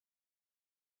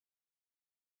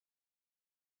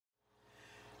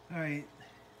All right,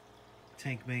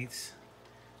 tank mates,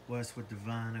 Wes with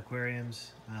Divine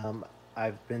Aquariums.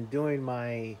 I've been doing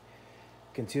my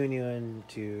continuing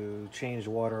to change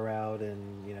water out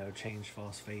and change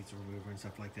phosphates remover and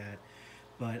stuff like that.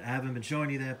 But I haven't been showing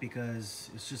you that because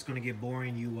it's just going to get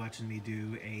boring you watching me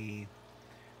do a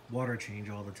water change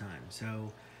all the time.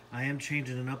 So I am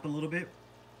changing it up a little bit.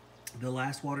 The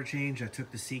last water change, I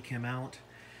took the sea chem out.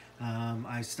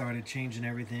 I started changing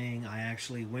everything. I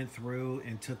actually went through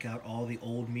and took out all the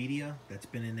old media that's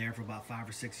been in there for about 5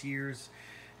 or 6 years.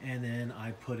 And then I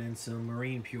put in some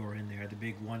marine pure in there, the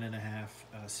big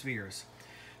 1.5 spheres.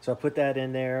 So I put that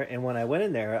in there. And when I went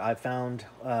in there, I found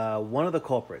one of the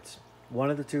culprits.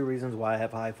 One of the two reasons why I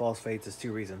have high phosphates is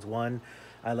two reasons. One,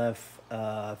 I left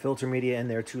filter media in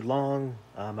there too long.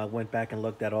 I went back and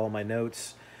looked at all my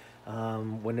notes.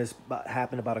 When this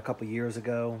happened about a couple years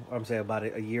ago, or I'm saying about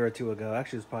a year or two ago,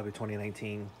 actually it was probably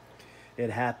 2019, it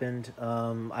happened.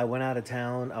 I went out of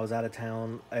town. I was out of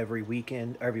town every week,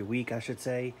 I should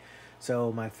say.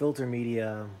 So my filter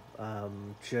media,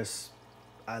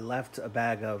 I left a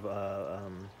bag of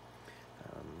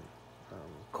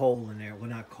coal in there. Well,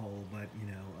 not coal, but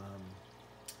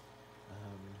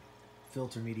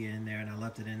filter media in there, and I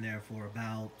left it in there for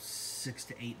about 6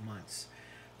 to 8 months.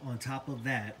 On top of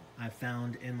that, I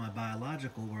found in my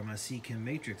biological, where my C-Chem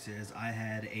matrix is, I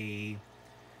had a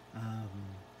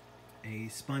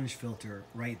sponge filter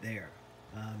right there,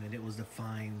 and it was the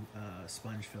fine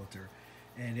sponge filter,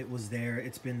 and it was there.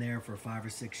 It's been there for 5 or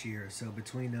 6 years. So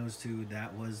between those two,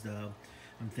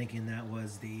 I'm thinking that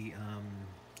was the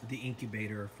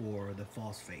incubator for the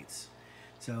phosphates.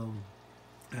 So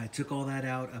I took all that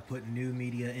out. I put new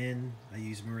media in. I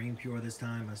used marine pure this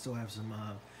time. I still have some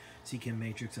C-Chem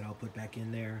matrix that I'll put back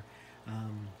in there.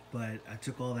 But I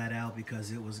took all that out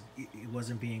because it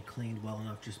wasn't being cleaned well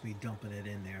enough, just me dumping it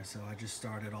in there. So I just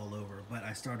started all over. But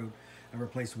I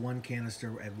replaced one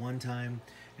canister at one time,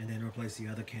 and then replaced the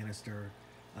other canister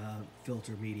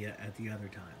filter media at the other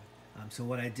time. So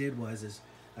what I did is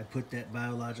I put that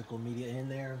biological media in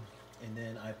there, and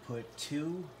then I put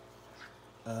 2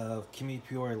 of Chemi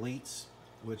Pure Elites,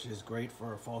 which is great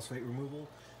for phosphate removal.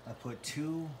 I put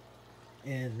 2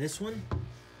 in this one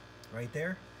right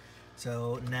there.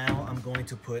 So now I'm going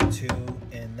to put 2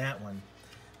 in that one.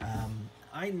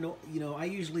 I know, I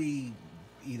usually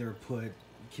either put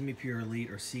Chemi Pure Elite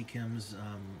or C-Chem's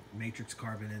matrix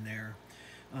carbon in there.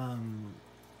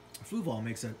 Fluval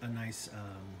makes a nice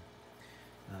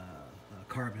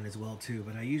carbon as well too,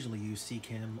 but I usually use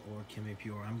C-Chem or Chemi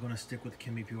Pure. I'm going to stick with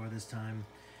Chemi Pure this time.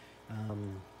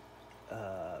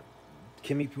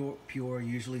 Chemi Pure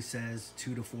usually says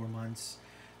 2 to 4 months.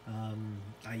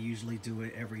 I usually do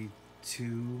it every 2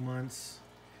 months,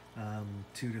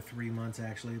 2 to 3 months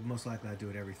actually. Most likely I do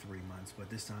it every 3 months, but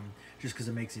this time, just because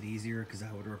it makes it easier, because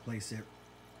I would replace it,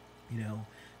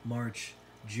 March,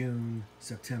 June,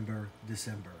 September,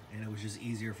 December, and it was just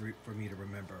easier for me to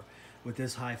remember. With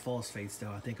this high phosphates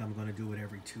though, I think I'm going to do it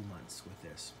every 2 months with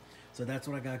this. So that's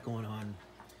what I got going on.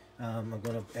 I'm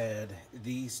going to add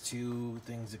these 2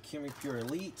 things of Chemi Pure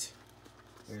Elite.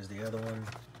 Here's the other one.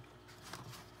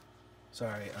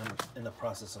 Sorry, I'm in the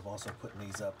process of also putting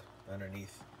these up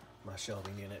underneath my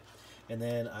shelving unit. And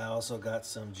then I also got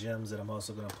some gems that I'm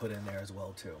also going to put in there as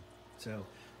well too. So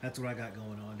that's what I got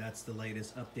going on. That's the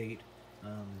latest update.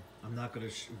 I'm not going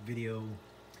to video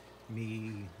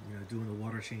me doing the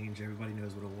water change. Everybody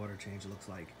knows what a water change looks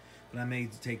like. But I may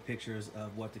take pictures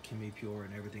of what the Chemi Pure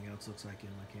and everything else looks like in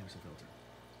my canister filter.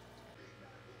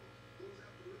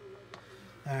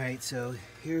 Alright, so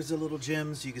here's the little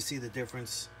gems. You can see the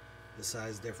difference, the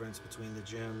size difference between the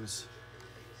gems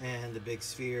and the big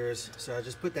spheres. So I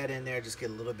just put that in there, just get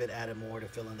a little bit added more to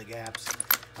fill in the gaps.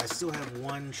 I still have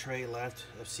 1 tray left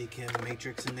of C-Chem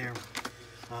matrix in there.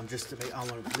 I want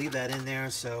to leave that in there,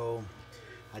 so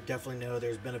I definitely know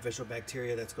there's beneficial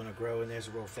bacteria that's going to grow in there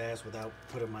real fast without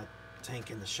putting my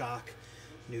tank in the shock.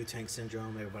 New tank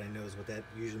syndrome, everybody knows what that,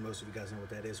 usually most of you guys know what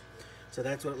that is. So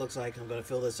that's what it looks like. I'm going to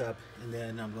fill this up, and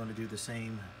then I'm going to do the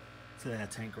same to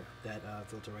that tank, that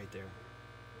filter right there.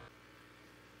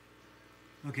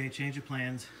 Okay, change of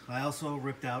plans. I also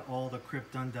ripped out all the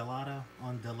Kryptondelata,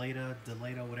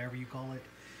 whatever you call it.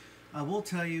 I will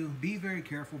tell you, be very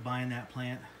careful buying that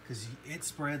plant because it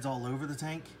spreads all over the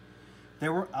tank. I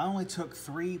only took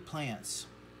 3 plants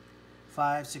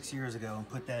 5-6 years ago and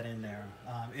put that in there.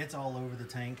 It's all over the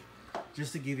tank.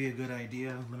 Just to give you a good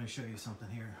idea, let me show you something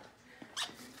here.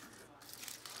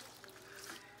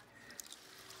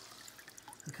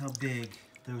 Look how big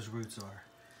those roots are.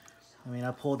 I mean,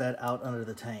 I pulled that out under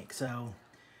the tank, so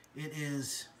it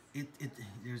is.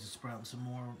 There's a sprout, some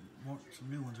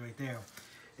new ones right there.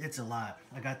 It's a lot.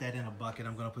 I got that in a bucket.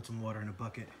 I'm gonna put some water in a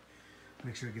bucket.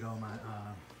 Make sure to get all my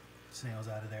snails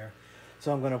out of there.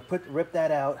 So I'm gonna rip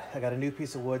that out. I got a new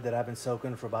piece of wood that I've been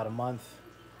soaking for about a month.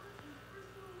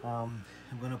 I'm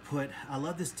gonna I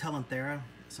love this Telanthera,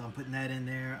 so I'm putting that in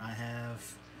there. I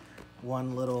have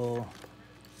one little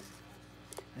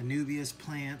Anubias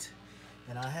plant,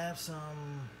 and I have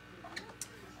some,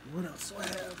 what else do I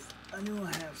have? I knew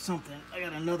I have something. I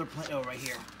got another plant, oh, right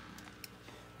here.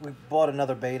 We bought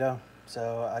another beta,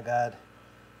 so I got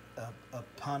a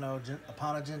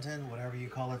Ponogentin, whatever you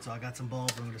call it. So I got some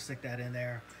bulbs. I'm gonna stick that in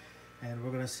there, and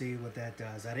we're gonna see what that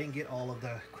does. I didn't get all of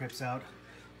the crypts out.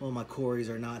 All my cories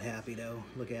are not happy though.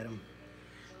 Look at them.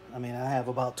 I mean, I have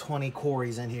about 20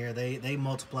 cories in here. They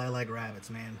multiply like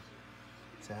rabbits, man.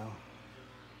 So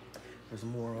there's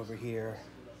more over here,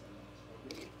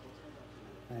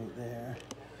 right there.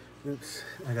 Oops,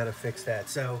 I gotta fix that.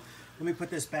 So let me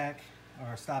put this back,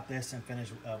 or stop this and finish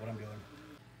what I'm doing.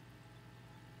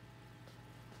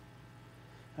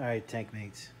 All right, tank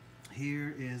mates.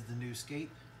 Here is the new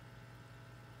scape.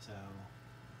 So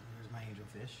here's my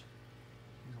angelfish.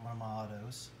 Here's one of my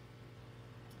autos.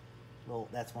 Well,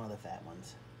 that's one of the fat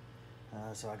ones.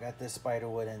 So I got this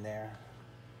spiderwood in there.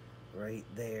 Right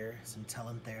there, some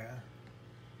Telanthera.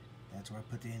 That's where I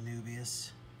put the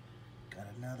Anubias. Got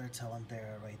another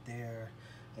Telanthera right there.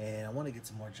 And I want to get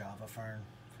some more Java fern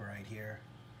for right here.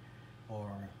 Or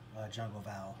jungle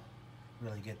val.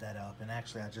 Really get that up. And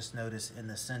actually I just noticed in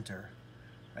the center,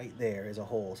 right there is a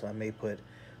hole. So I may put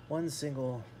one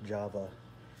single Java,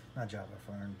 not Java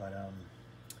fern, but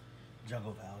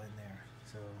jungle val in there.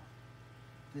 So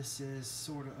this is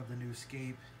sort of the new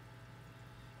scape.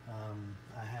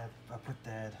 I put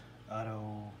that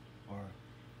auto, or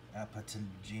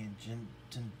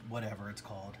whatever it's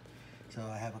called. So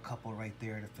I have a couple right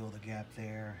there to fill the gap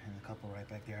there, and a couple right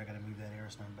back there. I got to move that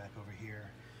aerostorm back over here.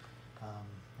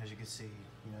 As you can see,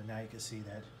 now you can see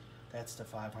that that's the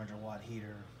 500 watt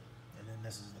heater, and then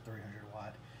this is the 300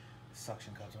 watt. The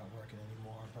suction cups aren't working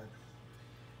anymore, but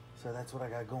so that's what I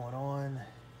got going on.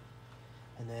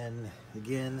 And then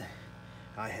again,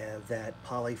 I have that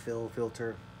polyfill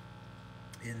filter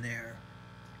in there.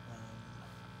 I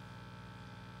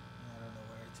don't know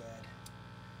where it's at,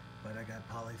 but I got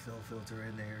polyfill filter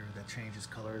in there that changes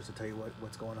colors to tell you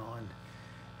what's going on.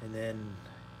 And then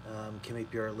Chemi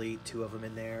Pure Elite, 2 of them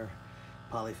in there.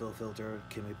 Polyfill filter,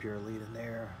 Chemi Pure Elite in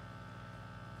there.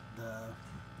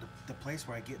 The place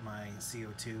where I get my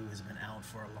CO2 has been out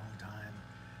for a long time.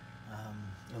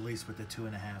 At least with the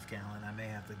 2.5 gallon. I may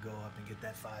have to go up and get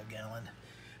that 5 gallon,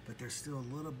 but there's still a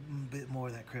little bit more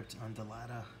of that crypt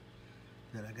undulata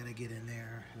that I gotta get in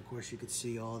there. And of course you could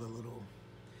see all the little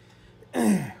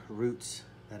roots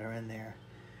that are in there.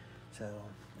 So,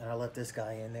 and I left this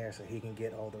guy in there so he can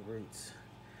get all the roots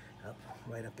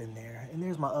right up in there. And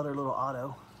there's my other little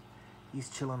auto. He's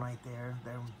chilling right there.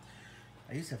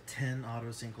 I used to have 10 auto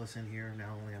sinkless in here.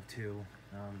 Now I only have 2.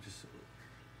 Just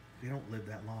they don't live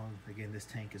that long. Again, this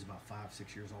tank is about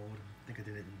 5-6 years old. I think I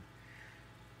did it in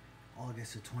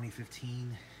August of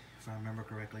 2015, if I remember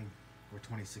correctly, or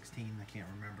 2016. I can't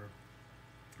remember.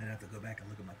 I'd have to go back and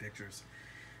look at my pictures.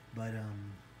 But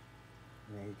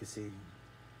yeah, you can see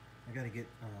I gotta get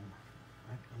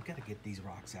I'm gonna get these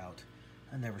rocks out.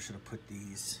 I never should have put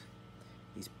these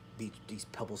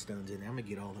pebble stones in there. I'm gonna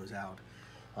get all those out.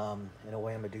 And the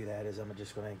way I'm gonna do that is I'm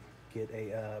just gonna get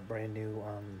a brand new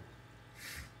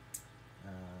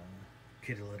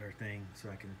kitty litter thing, so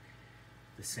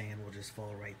the sand will just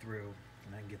fall right through,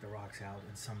 and I can get the rocks out.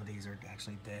 And some of these are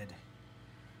actually dead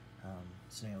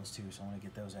snails too, so I want to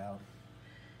get those out.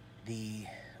 The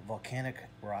volcanic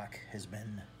rock has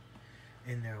been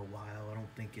in there a while. I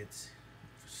don't think it's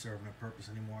serving a purpose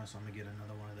anymore, so I'm gonna get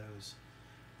another one of those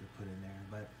to put in there.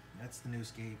 But that's the new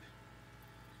scape.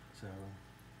 So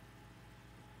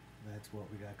that's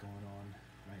what we got going on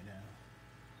right now.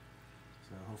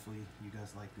 So hopefully you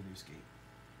guys like the new scape.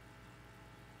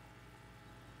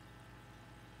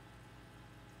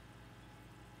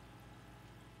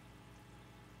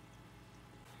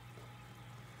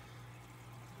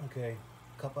 Okay,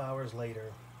 a couple hours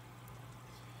later,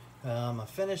 I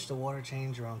finished the water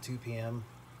change around 2 p.m.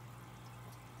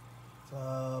 It's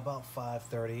about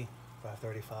 5:30,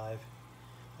 5:35.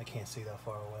 I can't see that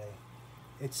far away.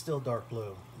 It's still dark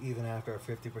blue, even after a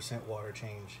 50% water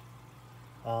change.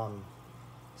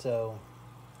 So,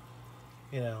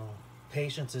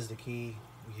 patience is the key.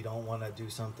 You don't want to do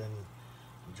something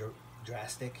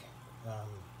drastic.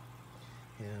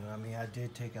 I mean, I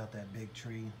did take out that big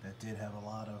tree that did have a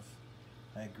lot of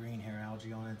that green hair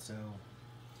algae on it. So,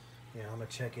 I'm gonna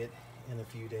check it in a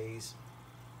few days,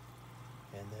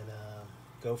 and then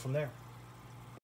go from there.